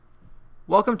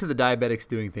Welcome to the Diabetics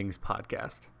Doing Things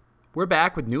podcast. We're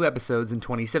back with new episodes in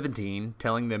 2017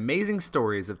 telling the amazing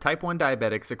stories of type 1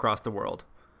 diabetics across the world.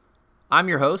 I'm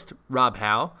your host, Rob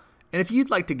Howe, and if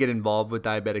you'd like to get involved with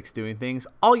Diabetics Doing Things,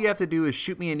 all you have to do is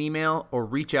shoot me an email or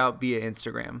reach out via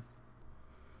Instagram.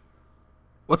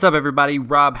 What's up, everybody?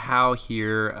 Rob Howe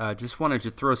here. Just wanted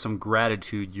to throw some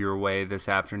gratitude your way this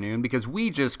afternoon because we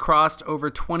just crossed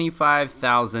over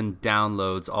 25,000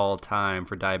 downloads all time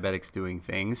for Diabetics Doing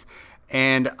Things,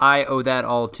 and I owe that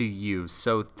all to you.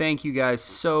 So thank you guys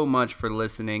so much for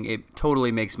listening. It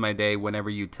totally makes my day whenever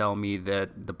you tell me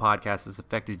that the podcast has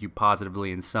affected you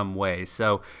positively in some way.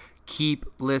 So keep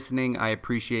listening. I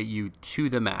appreciate you to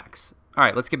the max. All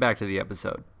right, let's get back to the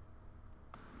episode.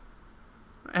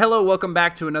 Hello, welcome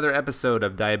back to another episode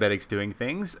of Diabetics Doing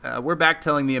Things. We're back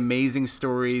telling the amazing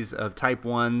stories of type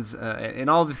 1s and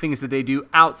all the things that they do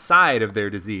outside of their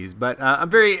disease. But I'm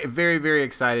very, very, very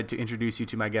excited to introduce you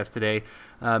to my guest today,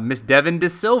 Miss Devin De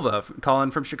Silva,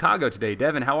 calling from Chicago today.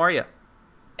 Devin, how are you?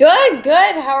 Good.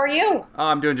 How are you? Oh,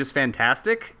 I'm doing just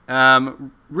fantastic.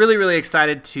 Really, really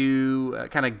excited to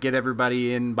kind of get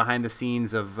everybody in behind the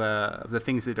scenes of the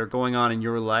things that are going on in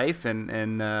your life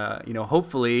and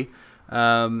hopefully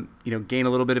gain a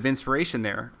little bit of inspiration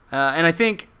there. And I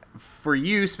think for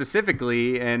you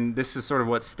specifically, and this is sort of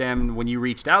what stemmed when you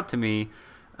reached out to me,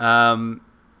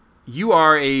 you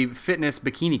are a fitness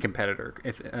bikini competitor.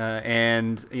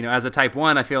 And as a type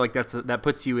 1, I feel like that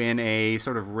puts you in a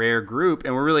sort of rare group.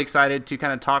 And we're really excited to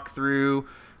kind of talk through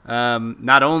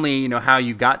not only, how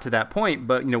you got to that point,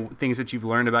 but, things that you've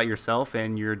learned about yourself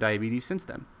and your diabetes since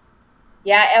then.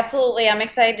 Yeah, absolutely. I'm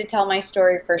excited to tell my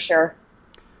story for sure.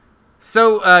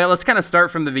 So let's kind of start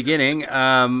from the beginning,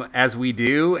 as we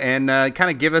do, and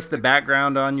kind of give us the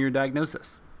background on your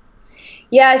diagnosis.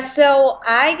 Yeah, so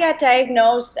I got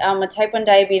diagnosed with type 1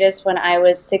 diabetes when I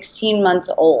was 16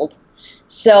 months old.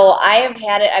 So I have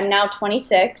had it, I'm now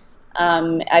 26.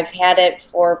 I've had it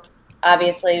for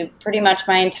obviously pretty much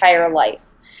my entire life.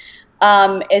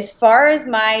 As far as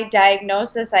my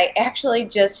diagnosis, I actually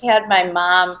just had my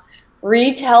mom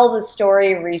retell the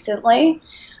story recently.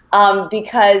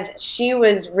 Because she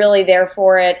was really there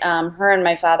for it. Her and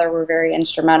my father were very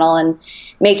instrumental in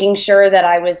making sure that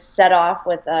I was set off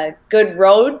with a good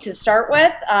road to start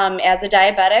with as a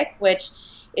diabetic, which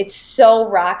it's so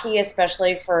rocky,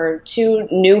 especially for two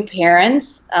new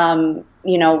parents,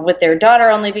 with their daughter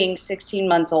only being 16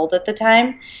 months old at the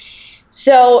time.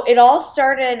 So it all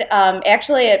started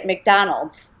actually at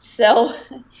McDonald's. So,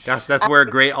 gosh, that's where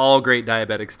all great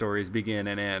diabetic stories begin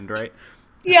and end, right?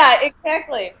 Yeah,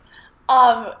 exactly.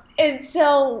 And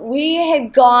so we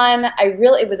had gone,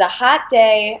 it was a hot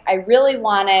day. I really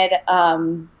wanted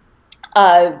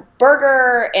a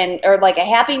burger or like a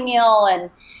Happy Meal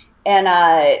and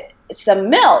some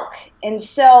milk. And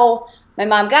so my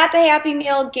mom got the Happy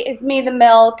Meal, gave me the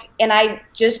milk, and I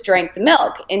just drank the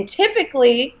milk. And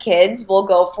typically kids will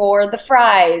go for the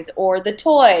fries or the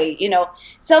toy,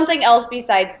 something else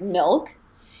besides milk.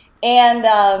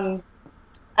 And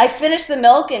I finished the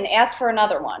milk and asked for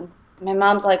another one. My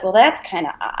mom's like, well, that's kind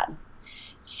of odd.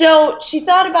 So she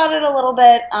thought about it a little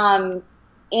bit and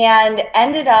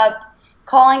ended up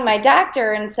calling my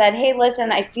doctor and said, hey,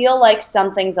 listen, I feel like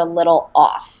something's a little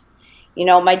off.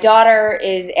 My daughter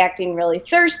is acting really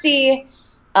thirsty.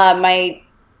 My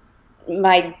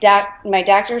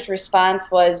doctor's response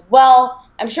was, well,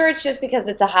 I'm sure it's just because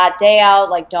it's a hot day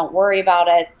out. Like, don't worry about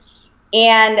it.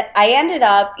 And I ended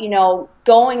up,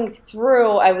 going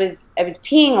through, I was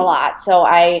peeing a lot. So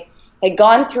I had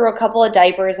gone through a couple of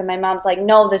diapers and my mom's like,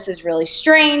 no, this is really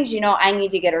strange. I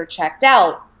need to get her checked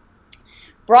out.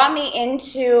 Brought me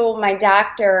into my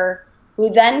doctor, who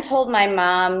then told my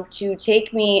mom to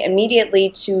take me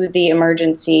immediately to the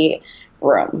emergency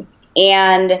room.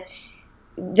 And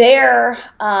there,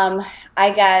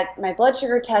 I got my blood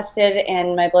sugar tested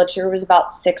and my blood sugar was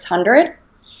about 600.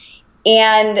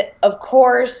 And of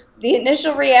course, the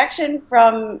initial reaction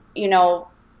from,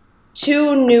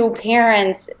 two new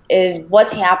parents is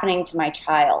what's happening to my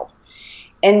child.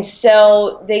 And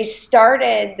so they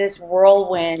started this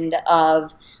whirlwind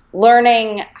of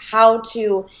learning how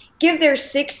to give their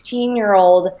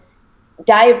 16-year-old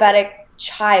diabetic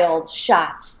child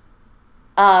shots.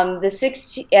 As a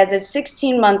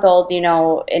 16-month-old,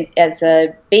 as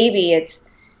a baby, it's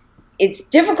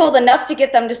difficult enough to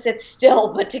get them to sit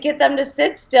still, but to get them to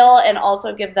sit still and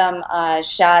also give them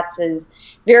shots is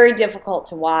very difficult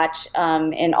to watch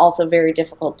and also very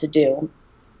difficult to do.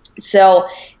 So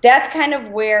that's kind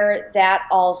of where that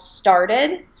all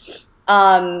started.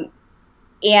 And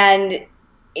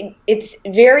it's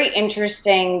very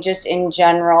interesting just in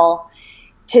general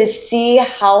to see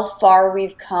how far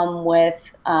we've come with,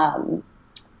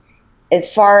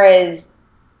 as far as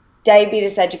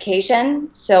diabetes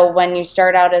education. So when you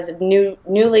start out as a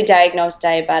newly diagnosed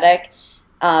diabetic,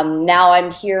 now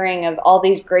I'm hearing of all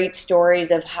these great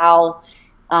stories of how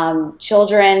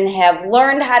children have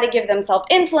learned how to give themselves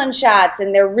insulin shots,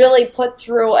 and they're really put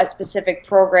through a specific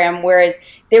program, whereas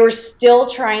they were still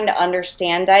trying to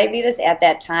understand diabetes at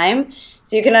that time.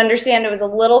 So you can understand it was a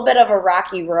little bit of a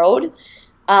rocky road,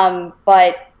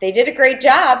 but they did a great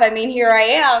job. I mean, here I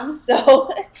am, so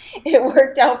it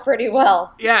worked out pretty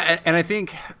well. Yeah, and I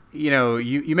think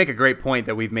you make a great point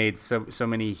that we've made so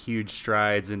many huge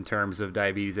strides in terms of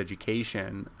diabetes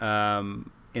education.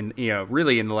 In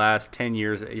really in the last 10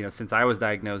 years, since I was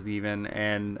diagnosed even,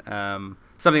 and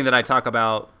something that I talk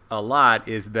about a lot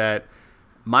is that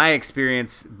my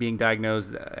experience being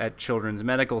diagnosed at Children's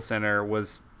Medical Center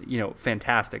was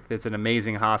fantastic. It's an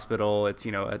amazing hospital. It's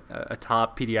a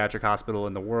top pediatric hospital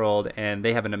in the world, and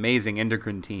they have an amazing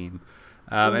endocrine team.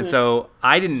 And so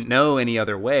I didn't know any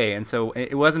other way. And so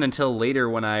it wasn't until later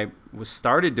when I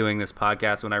started doing this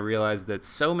podcast when I realized that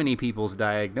so many people's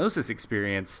diagnosis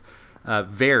experience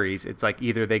varies. It's like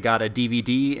either they got a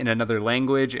DVD in another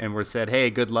language and were said,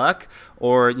 hey, good luck,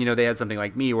 or they had something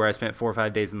like me where I spent 4 or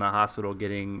 5 days in the hospital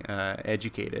getting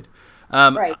educated.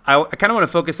 Right. I kind of want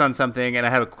to focus on something, and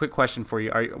I have a quick question for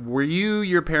you. Were you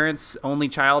your parents' only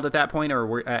child at that point,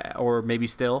 or maybe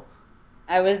still?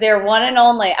 I was their one and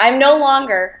only. I'm no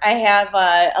longer. I have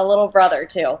a little brother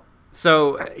too.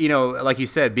 So, like you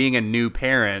said, being a new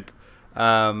parent,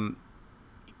 and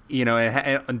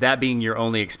that being your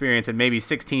only experience, and maybe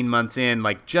 16 months in,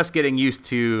 like just getting used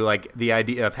to like the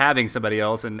idea of having somebody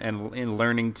else and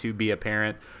learning to be a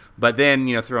parent, but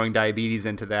then, throwing diabetes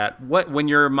into that. When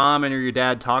your mom and your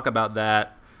dad talk about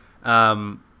that,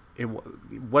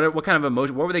 what kind of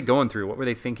emotion, what were they going through? What were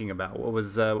they thinking about? What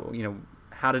was,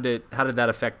 how did that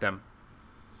affect them?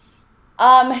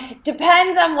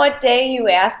 Depends on what day you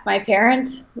ask my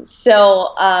parents.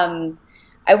 So,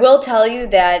 I will tell you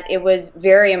that it was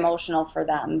very emotional for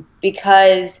them,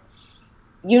 because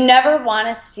you never want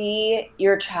to see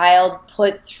your child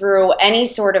put through any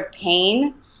sort of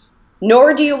pain,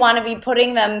 nor do you want to be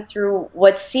putting them through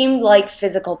what seemed like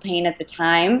physical pain at the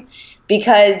time,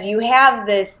 because you have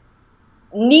this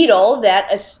needle that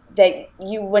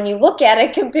you, when you look at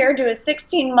it compared to a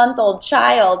 16-month-old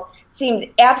child, seems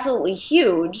absolutely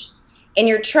huge, and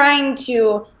you're trying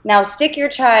to now stick your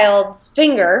child's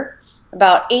finger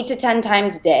about 8 to 10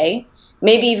 times a day,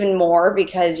 maybe even more,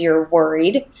 because you're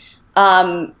worried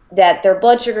that their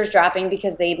blood sugar is dropping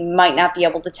because they might not be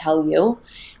able to tell you,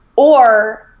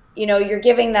 or you're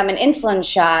giving them an insulin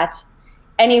shot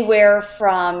anywhere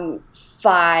from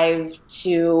 5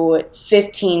 to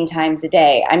 15 times a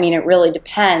day. I mean, it really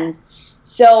depends.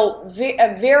 So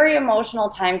a very emotional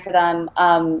time for them.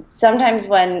 Sometimes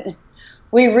when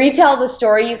we retell the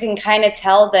story, you can kind of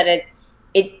tell that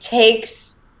it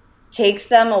takes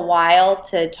them a while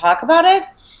to talk about it.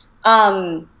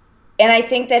 And I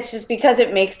think that's just because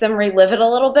it makes them relive it a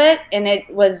little bit. And it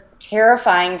was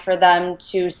terrifying for them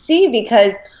to see,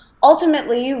 because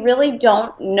ultimately you really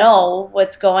don't know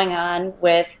what's going on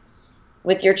with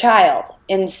your child.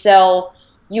 And so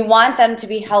you want them to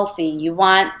be healthy. You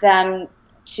want them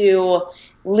to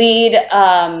lead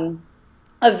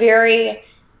a very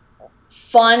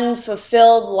fun,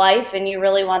 fulfilled life, and you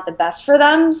really want the best for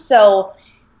them. So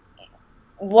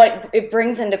what it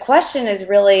brings into question is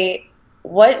really,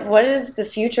 what does the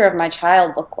future of my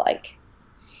child look like?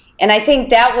 And I think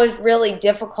that was really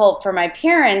difficult for my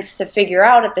parents to figure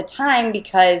out at the time,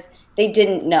 because they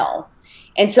didn't know.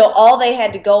 And so all they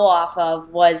had to go off of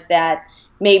was that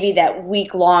maybe that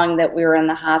week long that we were in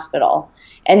the hospital.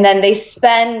 And then they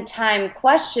spend time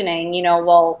questioning,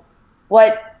 well,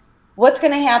 what's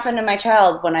going to happen to my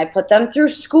child when I put them through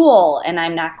school and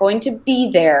I'm not going to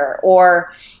be there?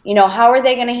 Or, how are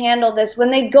they going to handle this when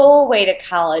they go away to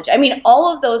college? I mean,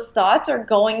 all of those thoughts are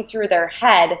going through their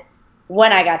head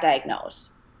when I got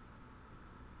diagnosed.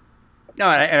 No,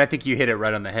 and I think you hit it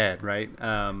right on the head, right?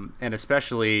 And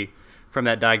especially from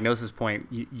that diagnosis point,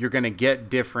 you're going to get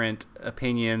different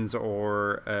opinions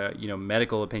or,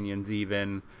 medical opinions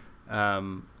even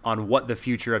on what the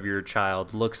future of your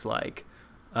child looks like.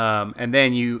 And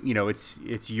then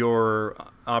it's your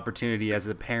opportunity as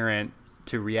a parent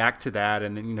to react to that,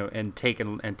 and and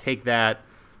take that,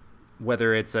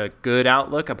 whether it's a good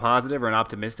outlook, a positive or an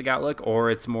optimistic outlook,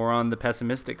 or it's more on the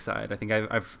pessimistic side. I think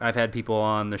I've had people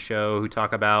on the show who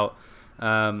talk about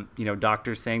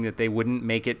doctors saying that they wouldn't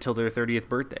make it till their 30th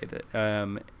birthday.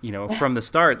 That from the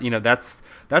start, that's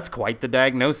quite the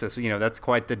diagnosis. That's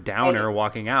quite the downer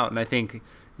walking out. And I think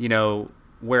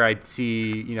where I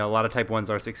see, you know, a lot of type 1s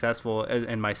are successful,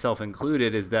 and myself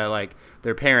included, is that like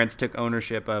their parents took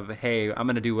ownership of, hey, I'm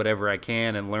going to do whatever I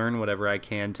can and learn whatever I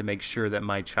can to make sure that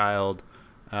my child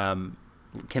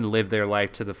can live their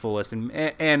life to the fullest,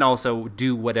 and also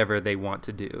do whatever they want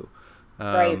to do.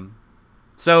 Right.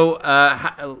 So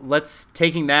let's,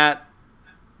 taking that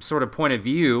sort of point of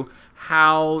view,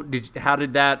 how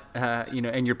did that, you know,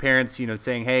 and your parents, you know,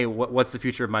 saying, hey, what's the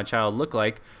future of my child look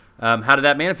like? How did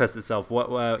that manifest itself?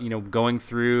 What, you know, going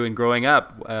through and growing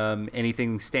up,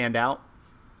 anything stand out?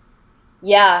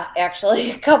 Yeah,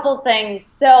 actually, a couple things.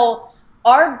 So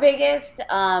our biggest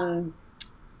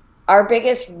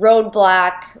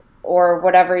roadblock, or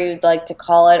whatever you'd like to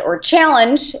call it, or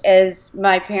challenge, as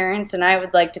my parents and I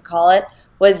would like to call it,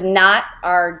 was not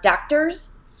our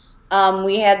doctors.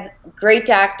 We had great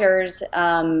doctors,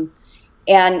 and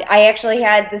I actually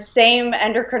had the same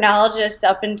endocrinologist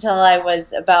up until I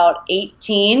was about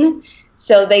 18.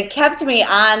 So they kept me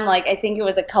on, like, I think it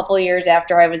was a couple years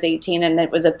after I was 18, and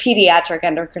it was a pediatric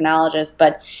endocrinologist,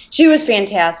 but she was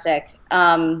fantastic.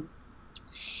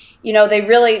 You know, they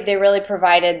really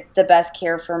provided the best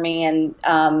care for me, and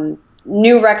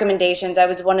new recommendations. I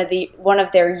was one of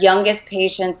their youngest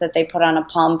patients that they put on a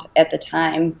pump at the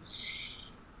time.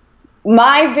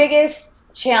 My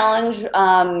biggest challenge,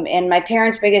 and my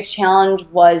parents' biggest challenge,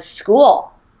 was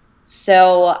school.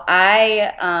 So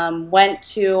I went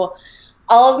to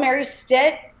Olive Mary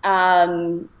Stitt.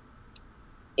 It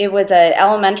was an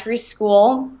elementary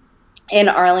school in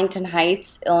Arlington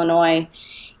Heights, Illinois,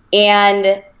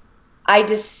 and I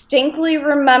distinctly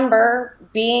remember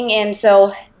being in,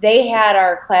 so they had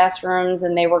our classrooms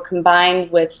and they were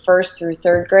combined with first through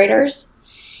third graders.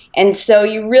 And so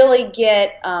you really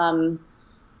get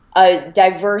a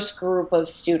diverse group of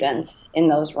students in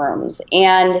those rooms.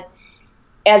 And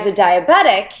as a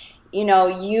diabetic, you know,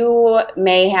 you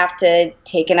may have to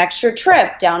take an extra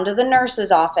trip down to the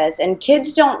nurse's office, and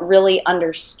kids don't really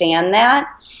understand that.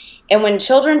 And when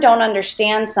children don't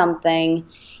understand something,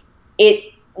 it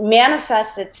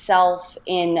manifests itself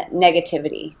in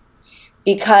negativity,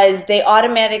 because they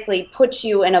automatically put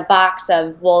you in a box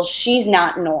of, well, she's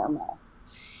not normal.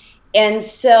 And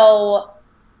so,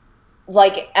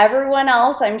 like everyone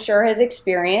else I'm sure has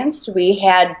experienced, we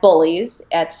had bullies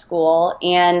at school.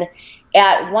 And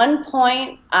at one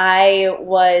point I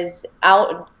was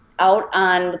out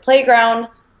on the playground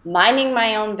minding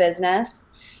my own business.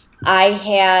 I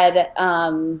had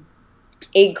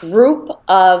a group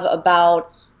of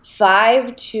about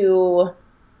 5 to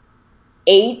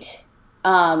 8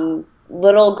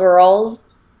 little girls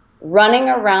running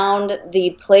around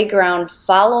the playground,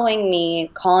 following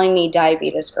me, calling me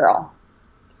diabetes girl.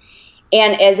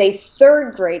 And as a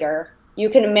third grader, you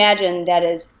can imagine that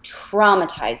is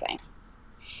traumatizing.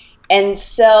 And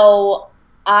so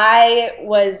I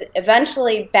was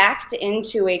eventually backed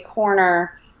into a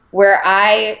corner where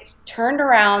I turned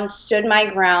around, stood my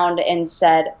ground, and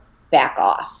said, back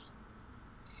off.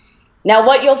 Now,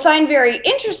 what you'll find very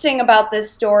interesting about this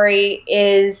story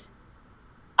is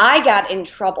I got in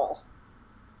trouble.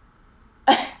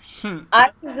 I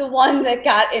was the one that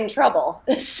got in trouble.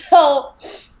 So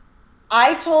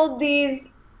I told these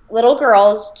little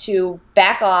girls to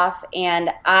back off, and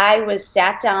I was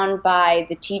sat down by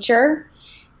the teacher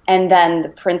and then the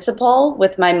principal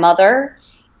with my mother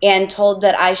and told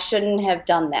that I shouldn't have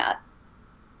done that.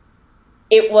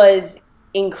 It was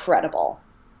incredible.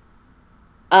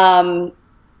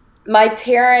 My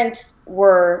parents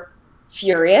were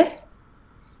furious,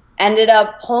 ended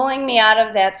up pulling me out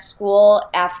of that school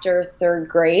after third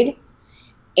grade,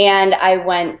 and I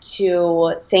went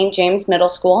to St. James Middle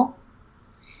School,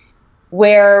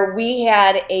 where we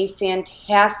had a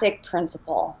fantastic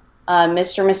principal,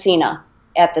 Mr. Messina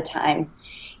at the time.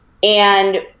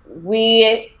 And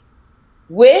we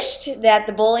wished that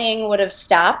the bullying would have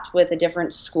stopped with a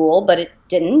different school, but it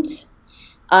didn't.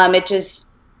 It just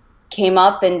came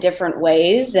up in different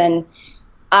ways, and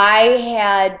I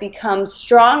had become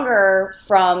stronger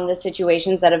from the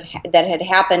situations that had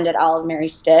happened at Olive Mary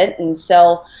Stitt, and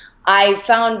so I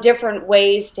found different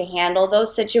ways to handle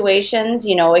those situations,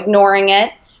 you know, ignoring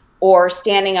it or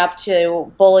standing up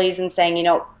to bullies and saying, you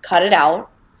know, cut it out.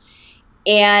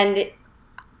 And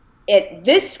at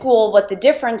this school, what the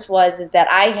difference was is that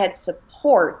I had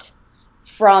support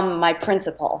from my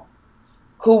principal,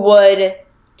 who would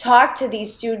talk to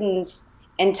these students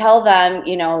and tell them,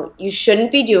 you know, you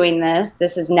shouldn't be doing this.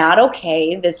 This is not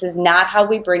okay. This is not how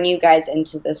we bring you guys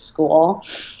into this school.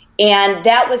 And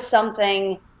that was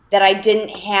something that I didn't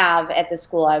have at the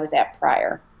school I was at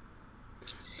prior.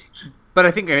 But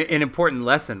I think an important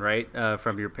lesson, right,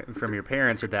 from your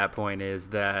parents at that point is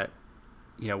that,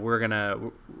 we're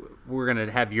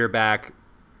gonna have your back,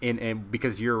 and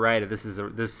because you're right,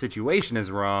 this situation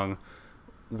is wrong.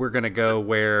 We're gonna go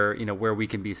where we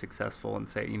can be successful and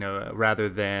say rather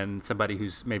than somebody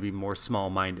who's maybe more small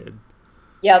minded.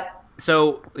 Yep.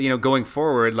 So, going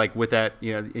forward, like with that,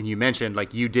 and you mentioned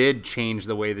like you did change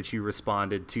the way that you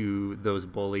responded to those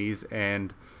bullies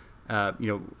and,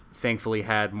 thankfully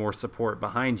had more support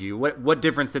behind you. What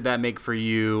difference did that make for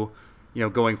you,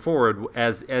 going forward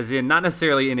as in not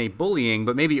necessarily in a bullying,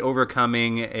 but maybe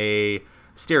overcoming a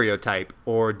stereotype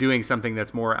or doing something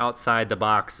that's more outside the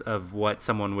box of what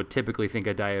someone would typically think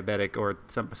a diabetic or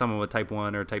someone with type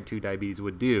 1 or type 2 diabetes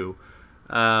would do?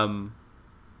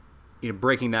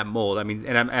 Breaking that mold. I mean,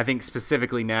 and I think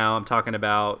specifically now I'm talking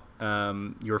about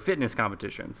your fitness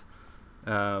competitions.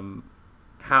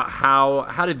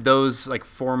 How did those like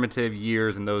formative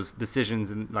years and those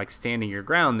decisions and like standing your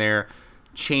ground there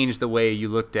change the way you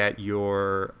looked at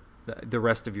the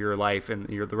rest of your life and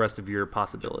the rest of your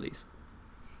possibilities?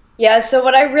 Yeah. So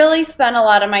what I really spent a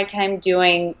lot of my time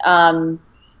doing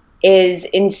is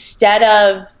instead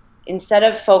of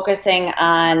focusing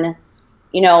on,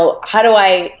 how do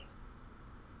I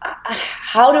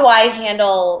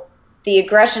handle the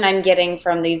aggression I'm getting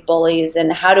from these bullies,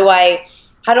 and how do I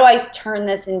turn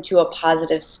this into a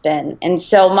positive spin? And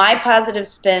so my positive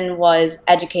spin was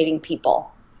educating people.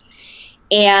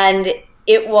 And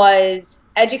it was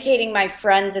educating my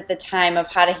friends at the time of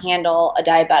how to handle a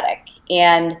diabetic.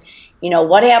 And,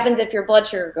 what happens if your blood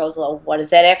sugar goes low? What does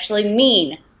that actually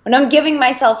mean? When I'm giving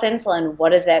myself insulin, what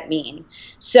does that mean?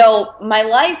 So my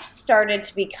life started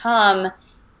to become,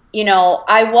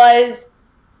 I was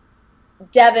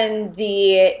Devin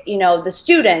the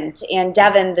student, and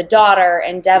Devin the daughter,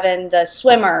 and Devin the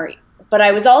swimmer, but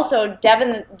I was also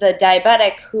Devin the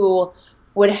diabetic who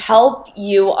would help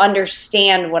you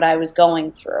understand what I was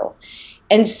going through.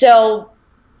 And so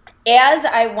as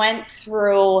I went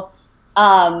through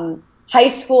high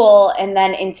school and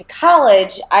then into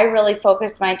college, I really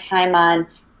focused my time on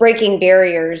breaking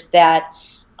barriers that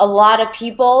a lot of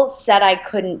people said I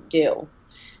couldn't do.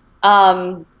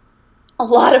 A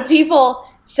lot of people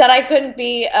said I couldn't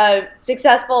be a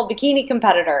successful bikini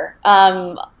competitor,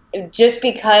 just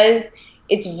because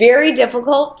it's very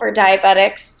difficult for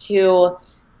diabetics to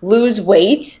lose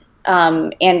weight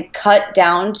and cut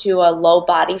down to a low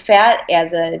body fat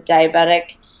as a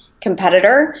diabetic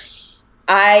competitor.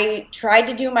 I tried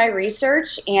to do my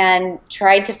research and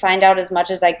tried to find out as much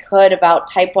as I could about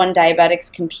type 1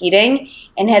 diabetics competing,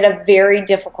 and had a very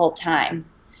difficult time.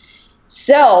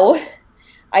 So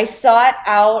I sought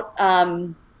out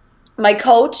my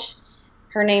coach.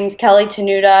 Her name's Kelly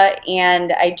Tenuta,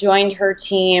 and I joined her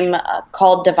team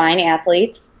called Divine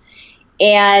Athletes.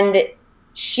 And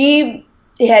she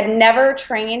had never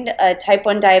trained a type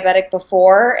 1 diabetic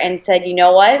before and said, you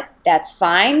know what, that's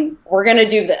fine. We're going to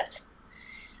do this.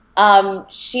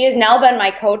 She has now been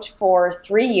my coach for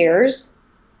 3 years,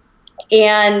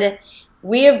 and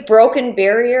we have broken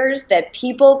barriers that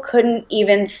people couldn't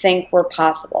even think were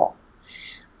possible.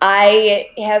 I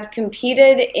have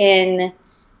competed in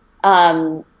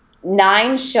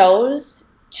 9 shows,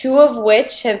 2 of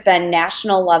which have been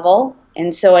national level.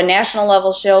 And so a national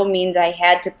level show means I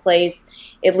had to place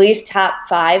at least top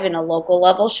 5 in a local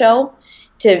level show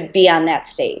to be on that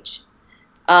stage.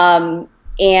 And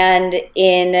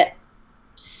in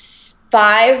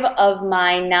 5 of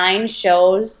my 9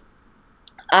 shows,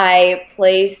 I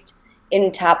placed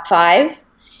in top 5.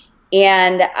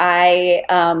 And I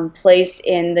placed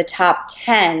in the top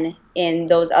 10 in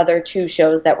those other 2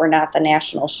 shows that were not the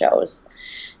national shows.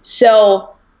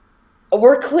 So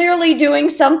we're clearly doing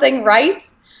something right.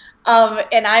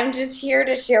 And I'm just here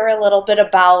to share a little bit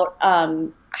about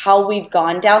how we've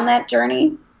gone down that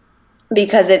journey,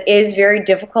 because it is very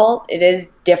difficult. It is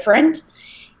different.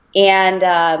 And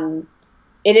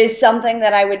it is something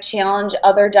that I would challenge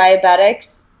other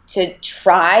diabetics to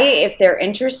try if they're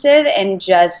interested, and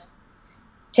just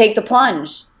take the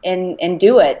plunge and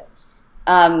do it.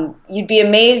 You'd be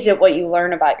amazed at what you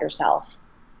learn about yourself.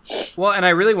 Well, and I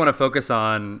really want to focus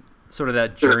on sort of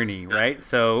that journey, right?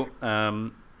 So,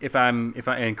 if I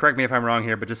and correct me if I'm wrong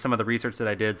here, but just some of the research that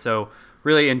I did. So,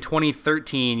 really, in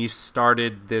 2013, you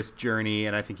started this journey,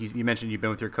 and I think you mentioned you've been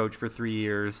with your coach for 3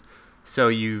 years. So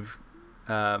you've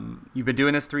been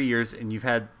doing this 3 years, and you've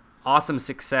had awesome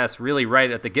success really right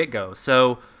at the get-go.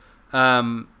 So,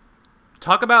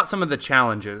 talk about some of the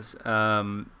challenges.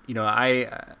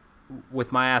 I,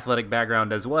 with my athletic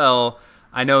background as well,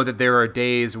 I know that there are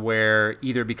days where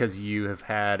either because you have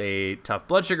had a tough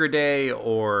blood sugar day,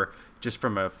 or just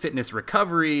from a fitness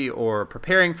recovery or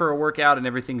preparing for a workout and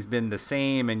everything's been the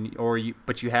same,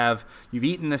 but you've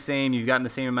eaten the same, you've gotten the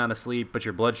same amount of sleep, but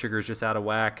your blood sugar is just out of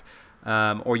whack,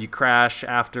 or you crash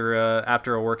after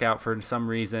a workout for some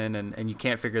reason and you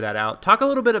can't figure that out. Talk a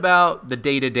little bit about the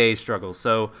day-to-day struggles.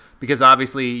 So, because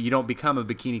obviously you don't become a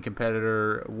bikini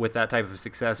competitor with that type of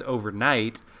success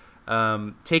overnight.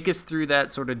 Take us through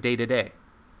that sort of day-to-day.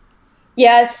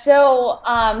 Yeah, so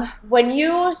when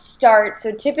you start,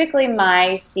 so typically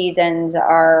my seasons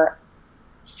are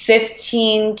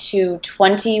 15 to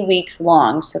 20 weeks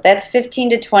long. So that's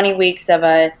 15 to 20 weeks of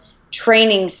a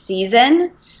training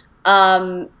season.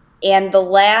 And the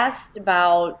last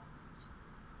about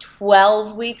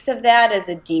 12 weeks of that is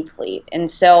a deplete. And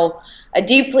so a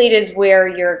deplete is where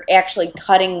you're actually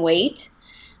cutting weight,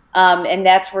 and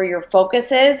that's where your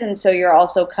focus is. And so you're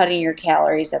also cutting your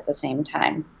calories at the same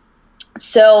time.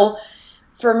 So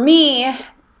for me,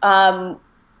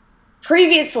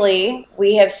 previously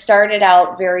we have started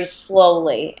out very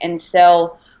slowly. And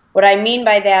so what I mean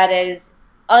by that is,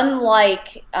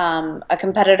 unlike a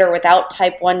competitor without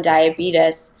type 1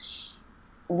 diabetes,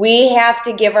 we had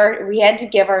to give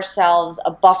ourselves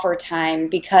a buffer time,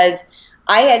 because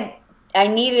I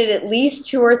needed at least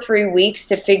 2 or 3 weeks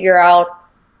to figure out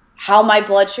how my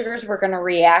blood sugars were going to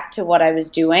react to what I was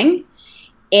doing.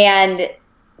 And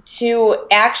to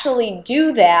actually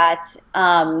do that,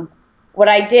 what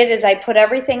I did is I put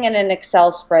everything in an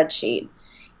Excel spreadsheet.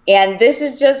 And this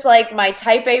is just like my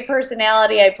type A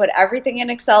personality. I put everything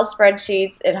in Excel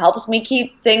spreadsheets. It helps me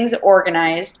keep things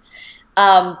organized.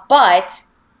 But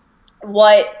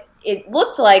what it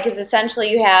looked like is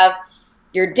essentially you have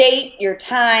your date, your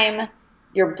time,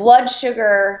 your blood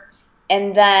sugar,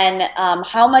 and then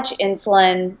how much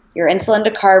insulin, your insulin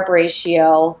to carb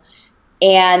ratio.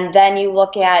 And then you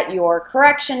look at your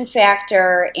correction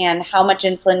factor and how much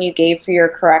insulin you gave for your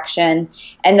correction.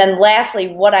 And then lastly,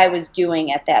 what I was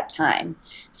doing at that time.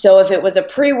 So if it was a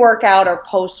pre-workout or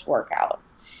post-workout.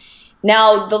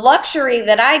 Now, the luxury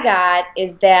that I got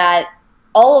is that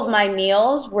all of my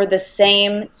meals were the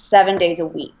same 7 days a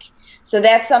week. So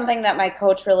that's something that my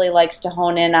coach really likes to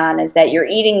hone in on, is that you're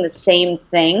eating the same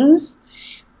things,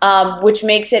 which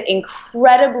makes it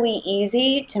incredibly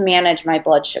easy to manage my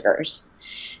blood sugars.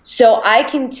 So I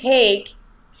can take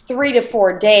 3 to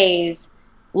 4 days,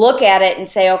 look at it and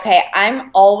say, okay, I'm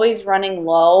always running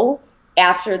low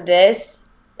after this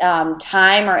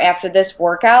time or after this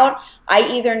workout. I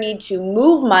either need to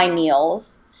move my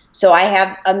meals, so I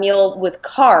have a meal with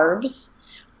carbs,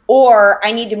 or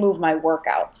I need to move my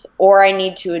workouts, or I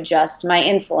need to adjust my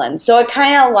insulin. So it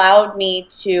kind of allowed me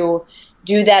to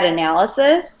do that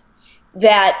analysis,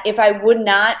 that if I would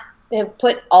not have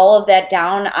put all of that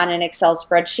down on an Excel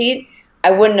spreadsheet,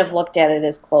 I wouldn't have looked at it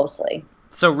as closely.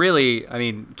 So really, I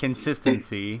mean,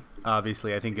 consistency,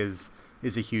 obviously, I think is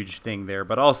a huge thing there,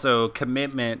 but also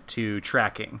commitment to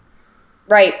tracking.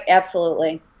 Right,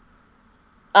 absolutely.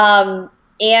 And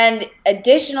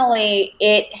additionally,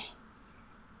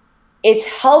 it's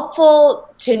helpful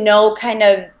to know kind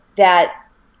of that,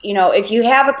 if you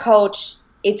have a coach,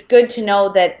 it's good to know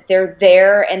that they're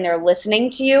there and they're listening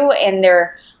to you and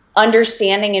they're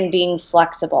understanding and being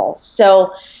flexible.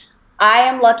 So I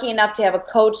am lucky enough to have a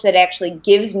coach that actually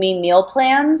gives me meal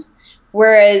plans,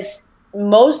 whereas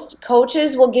most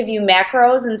coaches will give you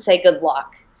macros and say good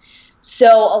luck. So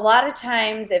a lot of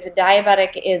times if a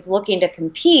diabetic is looking to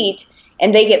compete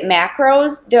and they get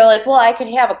macros, they're like, well, I could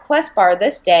have a Quest bar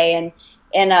this day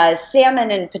and a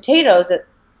salmon and potatoes at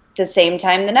the same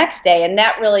time the next day. And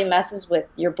that really messes with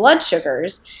your blood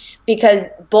sugars, because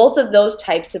both of those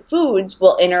types of foods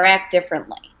will interact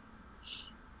differently.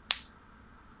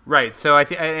 Right. So I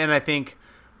think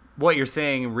what you're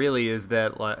saying really is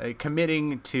that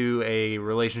committing to a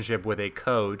relationship with a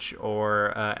coach,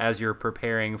 or as you're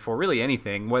preparing for really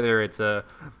anything, whether it's a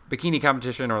bikini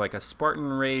competition or like a Spartan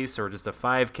race or just a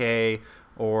 5K,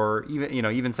 or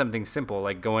even something simple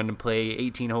like going to play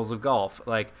 18 holes of golf,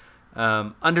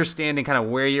 understanding kind of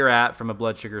where you're at from a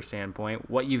blood sugar standpoint,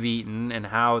 what you've eaten, and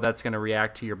how that's going to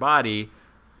react to your body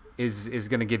is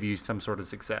going to give you some sort of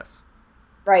success.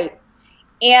 Right.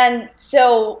 And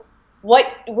so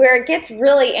where it gets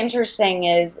really interesting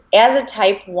is, as a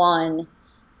type 1,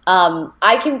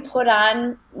 I can put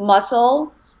on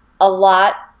muscle a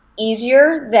lot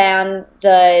easier than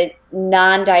the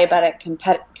non-diabetic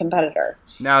competitor.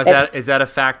 Now, is that a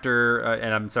factor?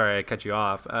 And I'm sorry I cut you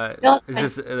off. No, is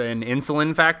this an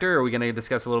insulin factor? Are we going to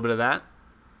discuss a little bit of that?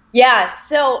 Yeah.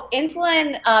 So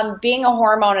insulin, being a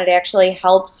hormone, it actually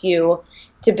helps you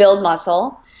to build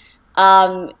muscle.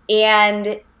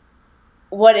 And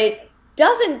what it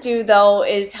doesn't do though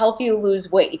is help you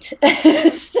lose weight.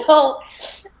 So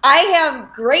I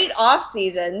have great off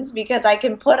seasons because I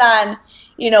can put on,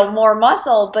 more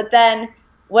muscle, but then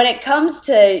when it comes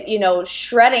to,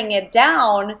 shredding it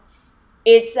down,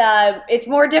 it's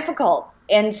more difficult.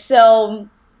 And so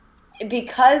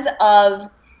because of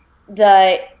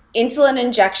the insulin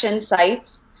injection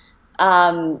sites,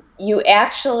 you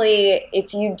actually,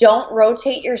 if you don't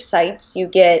rotate your sites, you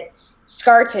get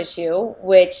scar tissue,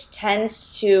 which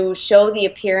tends to show the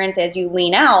appearance as you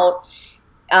lean out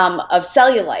of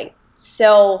cellulite.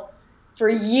 So for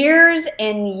years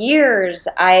and years,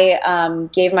 I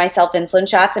gave myself insulin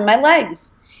shots in my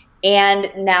legs.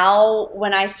 And now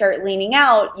when I start leaning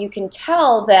out, you can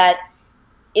tell that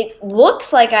it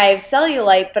looks like I have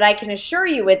cellulite, but I can assure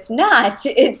you it's not.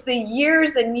 It's the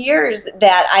years and years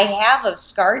that I have of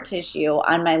scar tissue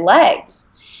on my legs.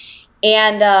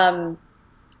 And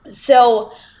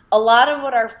so a lot of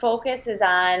what our focus is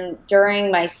on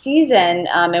during my season,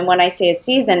 and when I say a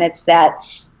season, it's that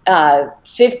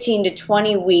 15 to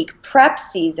 20 week prep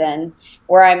season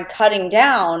where I'm cutting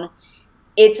down.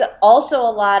 It's also a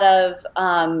lot of,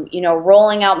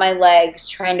 rolling out my legs,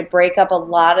 trying to break up a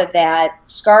lot of that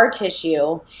scar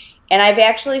tissue. And I've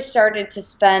actually started to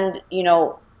spend,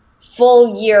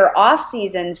 full year off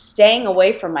season staying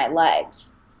away from my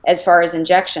legs as far as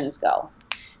injections go,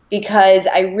 because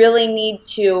I really need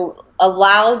to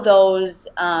allow those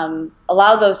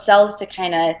cells to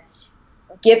kind of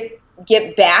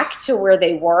get back to where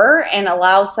they were and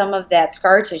allow some of that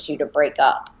scar tissue to break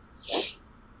up.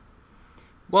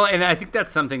 Well, and I think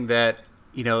that's something that,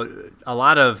 a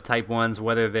lot of type 1s,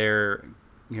 whether they're,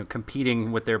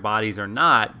 competing with their bodies or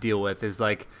not, deal with is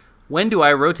like, when do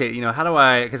I rotate? How do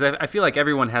I, because I feel like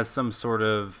everyone has some sort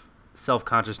of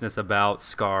self-consciousness about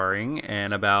scarring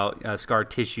and about scar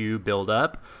tissue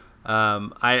buildup.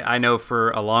 I know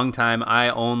for a long time, I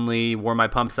only wore my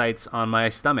pump sites on my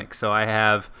stomach. So I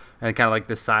have, and kind of like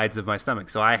the sides of my stomach.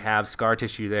 So I have scar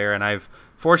tissue there, and I've,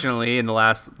 fortunately, in the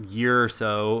last year or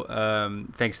so,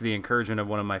 thanks to the encouragement of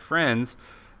one of my friends,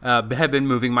 have been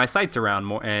moving my sites around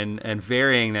more and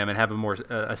varying them and have a more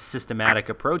a systematic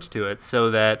approach to it, so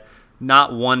that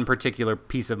not one particular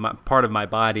piece of part of my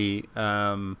body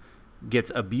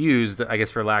gets abused, I guess,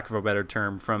 for lack of a better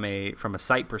term, from a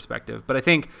site perspective. But I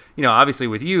think, obviously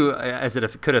with you, as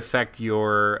it could affect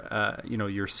your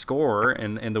your score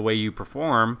and the way you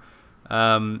perform.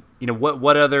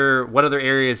 What other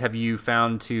areas have you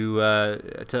found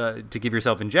to give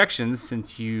yourself injections,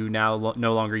 since you now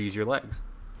no longer use your legs?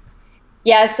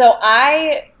 Yeah, so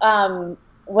I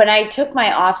when I took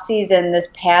my off season this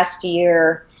past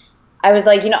year, I was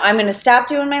like, I'm going to stop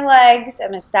doing my legs. I'm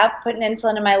going to stop putting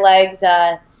insulin in my legs.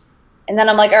 And then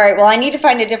I'm like, all right, well, I need to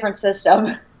find a different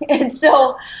system. And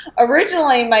so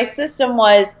originally my system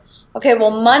was, okay,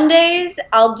 well, Mondays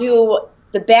I'll do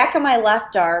the back of my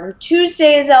left arm.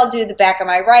 Tuesdays I'll do the back of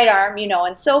my right arm,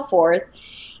 and so forth.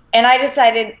 And I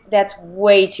decided that's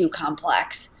way too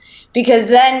complex, because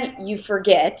then you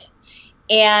forget.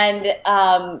 And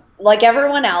like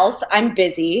everyone else, I'm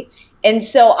busy. And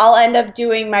so I'll end up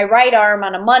doing my right arm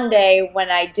on a Monday when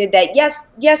I did that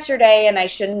yesterday, and I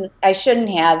shouldn't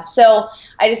have. So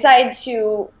I decided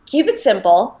to keep it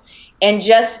simple and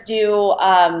just do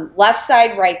left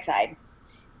side, right side.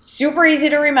 Super easy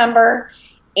to remember.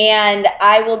 And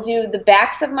I will do the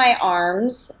backs of my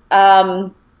arms.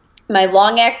 My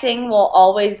long acting will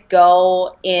always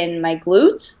go in my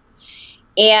glutes.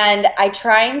 And I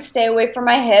try and stay away from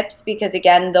my hips, because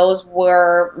again, those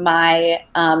were my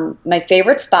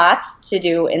favorite spots to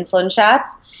do insulin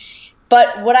shots.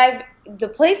 But the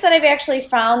place that I've actually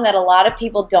found that a lot of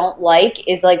people don't like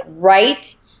is like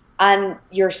right on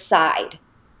your side,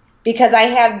 because I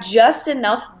have just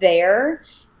enough there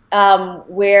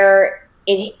where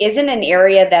it isn't an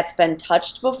area that's been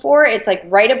touched before. It's like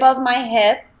right above my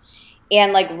hip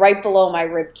and like right below my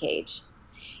rib cage.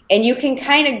 And you can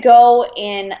kind of go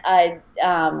in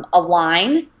a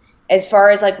line as far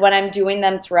as like when I'm doing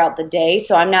them throughout the day.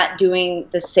 So I'm not doing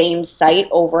the same site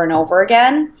over and over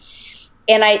again.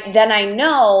 And I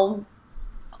know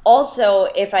also,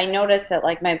 if I notice that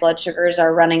like my blood sugars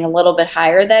are running a little bit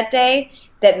higher that day,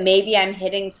 that maybe I'm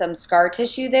hitting some scar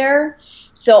tissue there.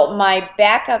 So my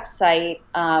backup site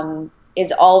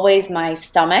is always my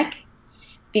stomach,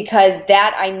 because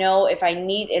that I know if I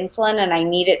need insulin and I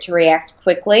need it to react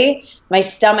quickly, my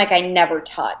stomach I never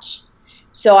touch.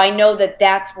 So I know that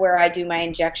that's where I do my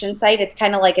injection site. It's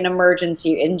kind of like an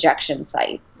emergency injection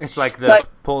site. It's like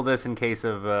pull this in case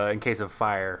of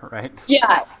fire, right?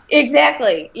 Yeah,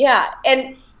 exactly. Yeah,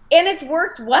 and it's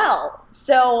worked well.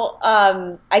 So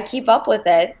I keep up with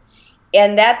it.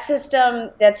 And that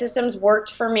system's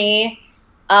worked for me.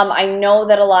 I know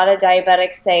that a lot of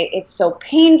diabetics say it's so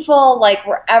painful, like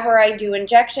wherever I do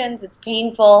injections, it's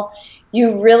painful.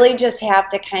 You really just have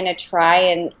to kind of try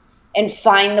and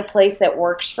find the place that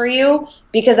works for you,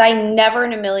 because I never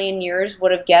in a million years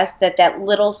would have guessed that that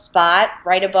little spot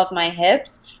right above my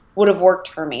hips would have worked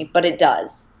for me, but it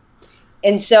does.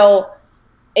 And so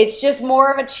it's just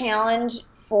more of a challenge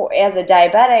for as a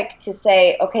diabetic to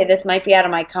say, okay, this might be out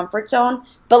of my comfort zone,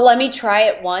 but let me try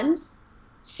it once,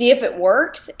 see if it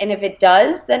works, and if it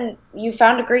does, then you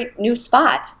found a great new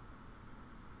spot.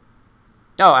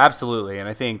 Oh, absolutely. And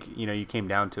I think, you came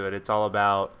down to it. It's all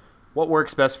about what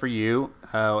works best for you,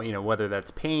 whether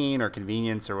that's pain or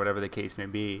convenience or whatever the case may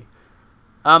be.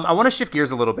 I want to shift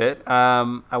gears a little bit.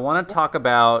 I want to talk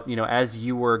about, as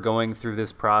you were going through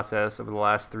this process over the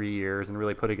last 3 years and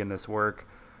really putting in this work,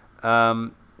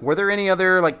 were there any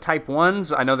other like type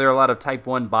 1s? I know there are a lot of type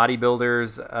 1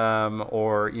 bodybuilders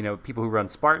or, people who run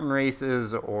Spartan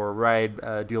races or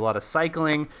do a lot of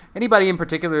cycling. Anybody in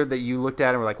particular that you looked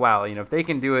at and were like, wow, if they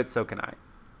can do it, so can I?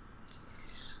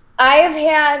 I have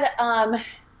had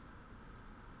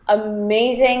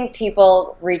amazing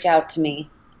people reach out to me.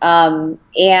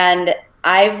 And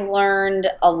I've learned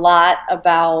a lot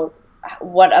about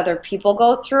what other people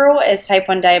go through as type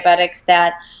 1 diabetics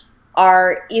that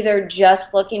are either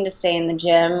just looking to stay in the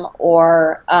gym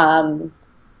or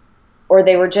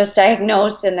they were just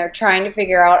diagnosed and they're trying to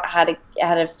figure out how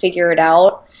to figure it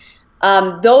out.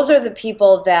 Those are the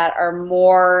people that are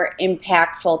more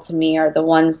impactful to me, are the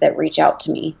ones that reach out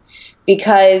to me,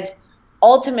 because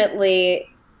ultimately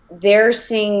they're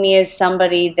seeing me as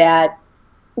somebody that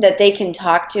they can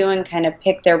talk to and kind of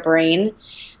pick their brain.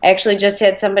 I actually just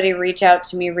had somebody reach out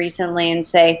to me recently and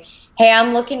say, hey,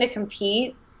 I'm looking to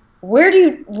compete. Where do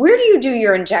you do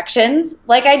your injections?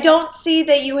 Like, I don't see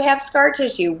that you have scar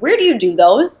tissue. Where do you do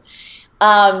those?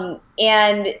 And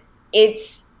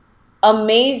it's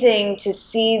amazing to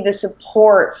see the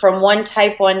support from one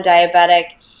type 1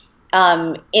 diabetic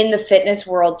in the fitness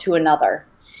world to another.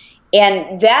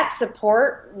 And that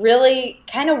support really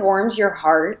kind of warms your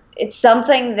heart. It's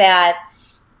something that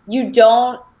you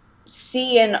don't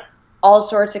see in all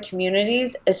sorts of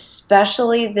communities,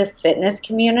 especially the fitness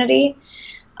community.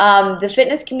 The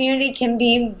fitness community can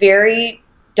be very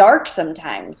dark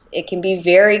sometimes. It can be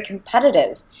very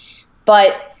competitive.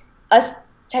 But us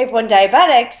type 1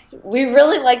 diabetics, we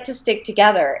really like to stick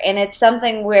together. And it's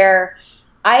something where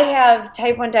I have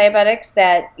type 1 diabetics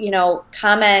that,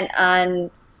 comment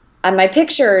on my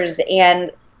pictures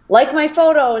and like my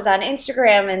photos on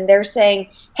Instagram, and they're saying,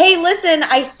 hey, listen,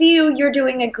 I see you're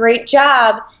doing a great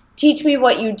job. Teach me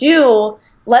what you do.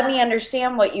 Let me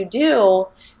understand what you do.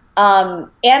 And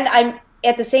I'm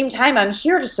at the same time, I'm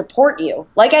here to support you.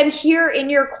 Like, I'm here in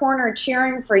your corner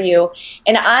cheering for you,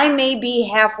 and I may be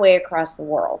halfway across the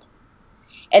world.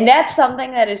 And that's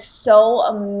something that is so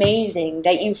amazing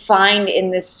that you find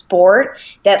in this sport,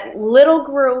 that little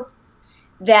group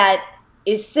that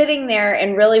is sitting there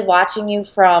and really watching you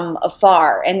from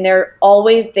afar. And they're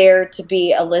always there to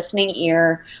be a listening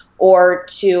ear or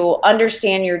to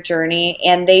understand your journey.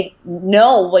 And they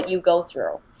know what you go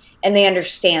through and they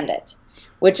understand it,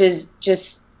 which is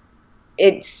just,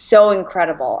 it's so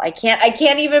incredible. I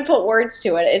can't even put words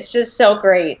to it. It's just so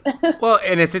great. Well,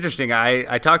 and it's interesting.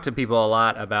 I talk to people a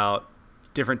lot about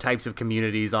different types of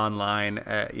communities online,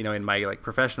 in my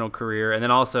professional career, and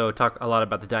then also talk a lot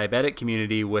about the diabetic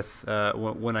community with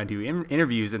when I do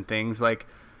interviews and things. Like,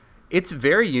 it's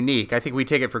very unique. I think we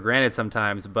take it for granted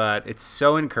sometimes, but it's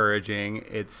so encouraging.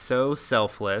 It's so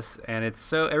selfless, and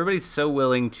everybody's so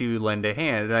willing to lend a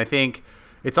hand. And I think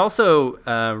it's also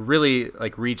really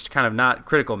reached kind of not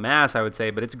critical mass, I would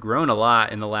say, but it's grown a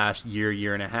lot in the last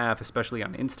year and a half, especially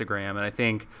on Instagram. And I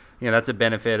think that's a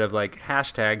benefit of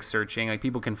hashtag searching. Like,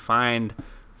 people can find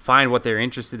what they're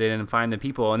interested in and find the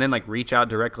people, and then reach out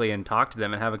directly and talk to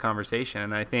them and have a conversation.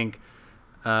 And I think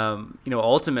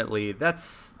ultimately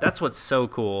that's what's so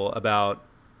cool about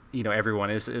everyone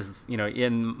is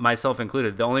in myself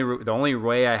included. The only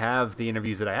way I have the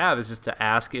interviews that I have is just to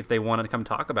ask if they want to come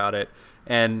talk about it.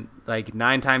 And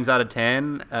 9 times out of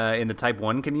 10 in the type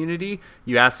 1 community,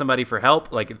 you ask somebody for help,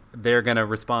 they're gonna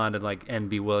respond and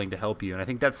be willing to help you. And I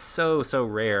think that's so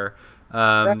rare.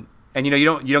 And you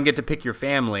don't get to pick your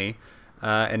family,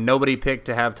 and nobody picked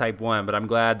to have type 1, but I'm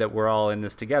glad that we're all in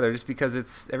this together, just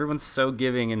because everyone's so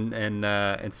giving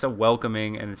and so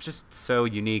welcoming, and it's just so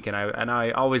unique. And I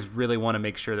always really want to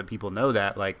make sure that people know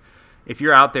that, if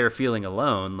you're out there feeling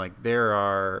alone, there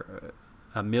are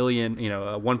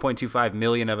 1.25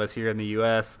 million of us here in the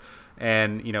U.S.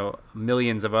 and,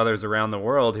 millions of others around the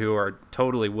world who are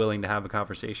totally willing to have a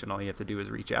conversation. All you have to do is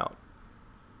reach out.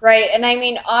 Right. And I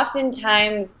mean,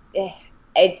 oftentimes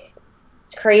it's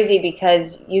crazy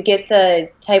because you get the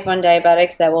type 1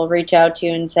 diabetics that will reach out to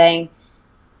you and saying,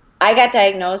 I got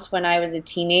diagnosed when I was a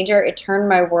teenager. It turned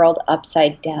my world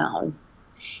upside down.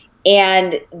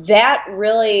 And that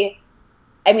really,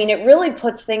 it really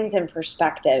puts things in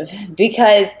perspective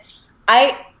because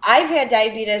I've had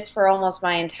diabetes for almost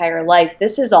my entire life.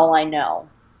 This is all I know.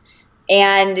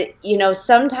 And,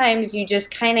 sometimes you just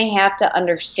kind of have to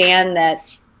understand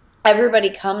that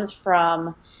everybody comes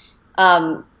from,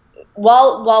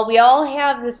 while we all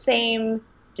have the same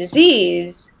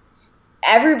disease,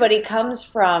 everybody comes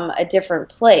from a different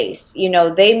place.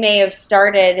 They may have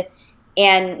started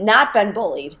and not been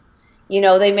bullied.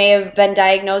 They may have been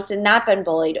diagnosed and not been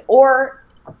bullied. Or,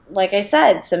 like I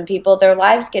said, some people, their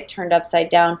lives get turned upside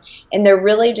down and they're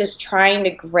really just trying to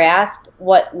grasp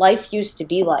what life used to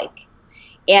be like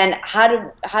and how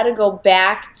to go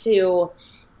back to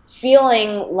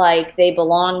feeling like they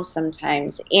belong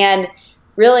sometimes. And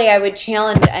really, I would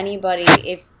challenge anybody,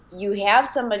 if you have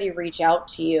somebody reach out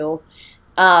to you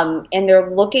and they're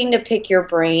looking to pick your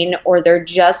brain, or they're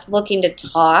just looking to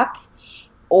talk,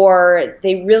 or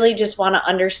they really just want to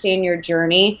understand your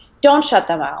journey, don't shut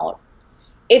them out.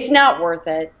 It's not worth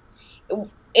it.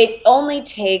 It only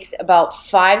takes about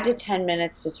 5 to 10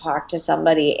 minutes to talk to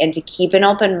somebody and to keep an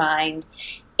open mind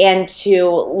and to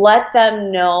let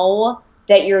them know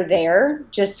that you're there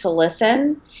just to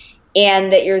listen,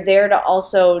 and that you're there to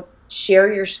also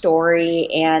share your story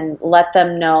and let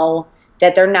them know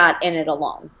that they're not in it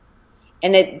alone.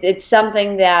 And it's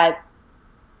something that,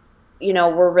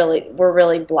 we're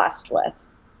really blessed with.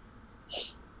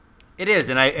 It is.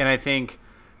 And I think,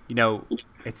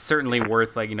 it's certainly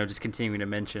worth just continuing to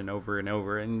mention over and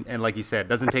over. And like you said, it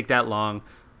doesn't take that long.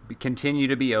 Continue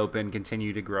to be open,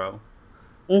 continue to grow.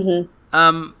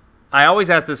 Mm-hmm. I always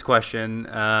ask this question,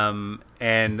 and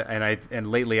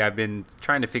lately I've been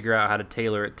trying to figure out how to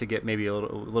tailor it to get maybe a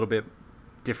little bit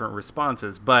different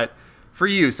responses. But for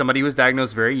you, somebody who was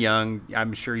diagnosed very young,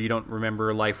 I'm sure you don't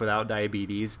remember life without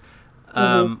diabetes.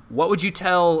 What would you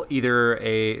tell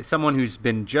either someone who's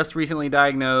been just recently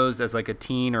diagnosed as like a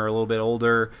teen or a little bit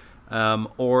older,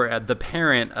 or the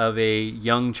parent of a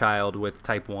young child with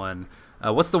type 1?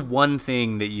 What's the one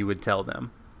thing that you would tell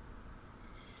them?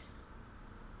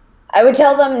 I would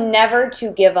tell them never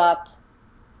to give up.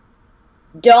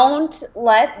 Don't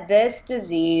let this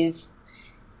disease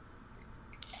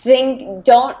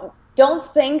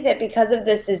don't think that because of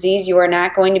this disease you are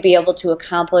not going to be able to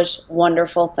accomplish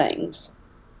wonderful things.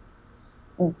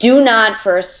 Do not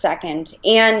for a second.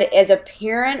 And as a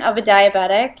parent of a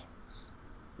diabetic,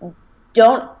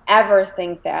 don't ever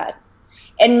think that.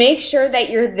 And make sure that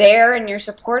you're there and you're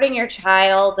supporting your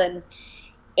child,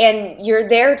 and you're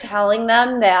there telling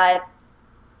them that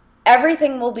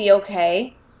everything will be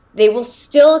okay. They will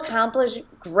still accomplish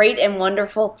great and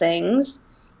wonderful things.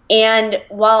 And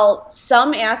while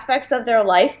some aspects of their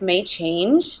life may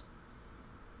change,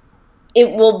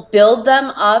 it will build them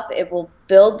up. It will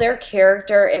build their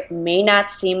character. It may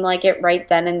not seem like it right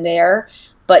then and there,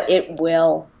 but it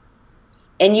will.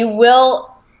 And you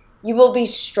will be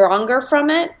stronger from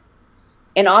it.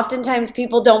 And oftentimes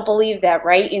people don't believe that,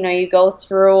 right? You go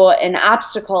through an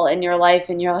obstacle in your life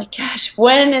and you're like, gosh,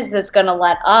 when is this going to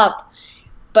let up?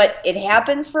 But it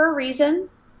happens for a reason,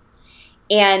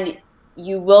 and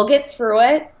you will get through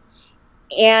it,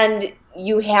 and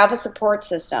you have a support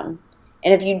system.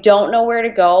 And if you don't know where to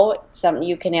go, it's something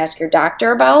you can ask your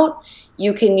doctor about.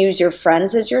 You can use your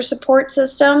friends as your support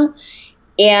system,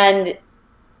 and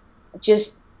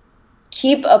just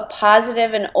keep a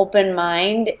positive and open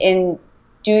mind and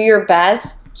do your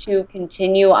best to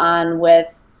continue on with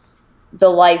the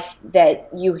life that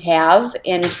you have,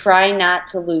 and try not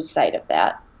to lose sight of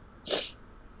that.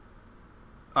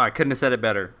 Oh, I couldn't have said it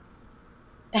better.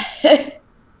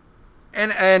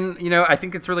 And I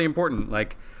think it's really important,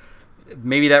 like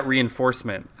maybe that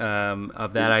reinforcement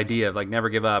of that idea of like never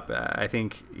give up. I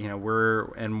think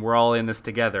we're all in this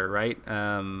together, right?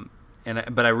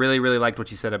 But I really, really liked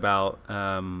what you said about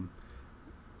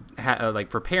like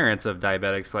for parents of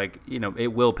diabetics, like it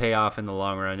will pay off in the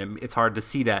long run. And it's hard to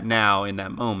see that now in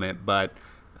that moment, but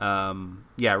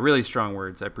yeah, really strong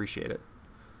words. I appreciate it.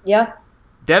 Yeah.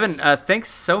 Devin, thanks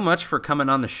so much for coming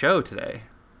on the show today.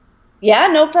 Yeah,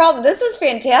 no problem. This was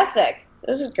fantastic.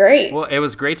 This is great. Well, it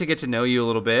was great to get to know you a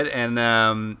little bit, and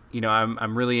I'm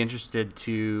really interested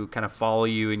to kind of follow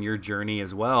you in your journey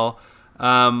as well.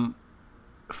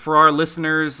 For our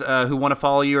listeners who want to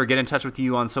follow you or get in touch with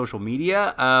you on social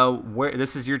media,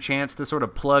 this is your chance to sort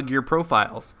of plug your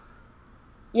profiles.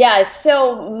 Yeah,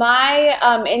 so my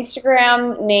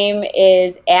Instagram name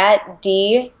is at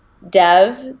ddevdev,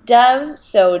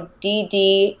 so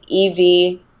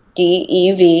DDEVDEV.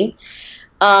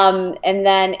 And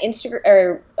then Instagram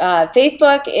or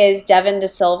Facebook is Devin De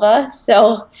Silva.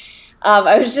 So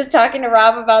I was just talking to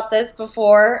Rob about this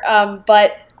before,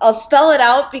 but I'll spell it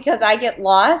out because I get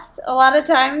lost a lot of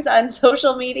times on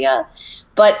social media.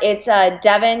 But it's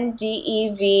Devin,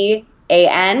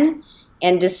 Devan,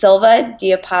 and De Silva,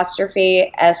 D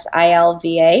apostrophe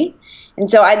Silva. And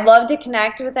so I'd love to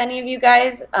connect with any of you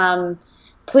guys.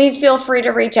 Please feel free to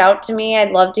reach out to me.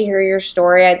 I'd love to hear your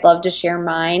story. I'd love to share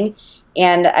mine.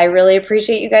 And I really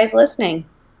appreciate you guys listening.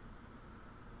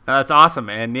 That's awesome.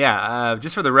 And yeah,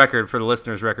 just for the record, for the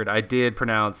listener's record, I did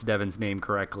pronounce Devin's name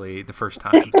correctly the first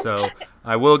time. So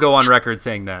I will go on record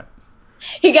saying that.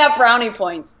 He got brownie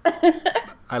points.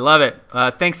 I love it.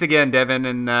 Thanks again, Devin.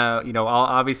 And, I'll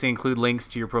obviously include links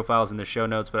to your profiles in the show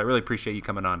notes, but I really appreciate you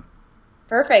coming on.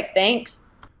 Perfect. Thanks.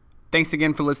 Thanks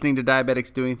again for listening to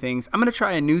Diabetics Doing Things. I'm going to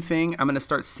try a new thing. I'm going to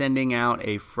start sending out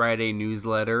a Friday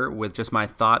newsletter with just my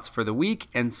thoughts for the week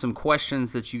and some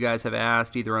questions that you guys have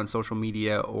asked either on social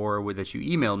media or that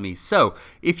you emailed me. So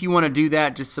if you want to do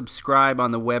that, just subscribe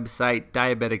on the website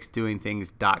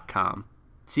diabeticsdoingthings.com.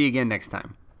 See you again next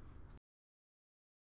time.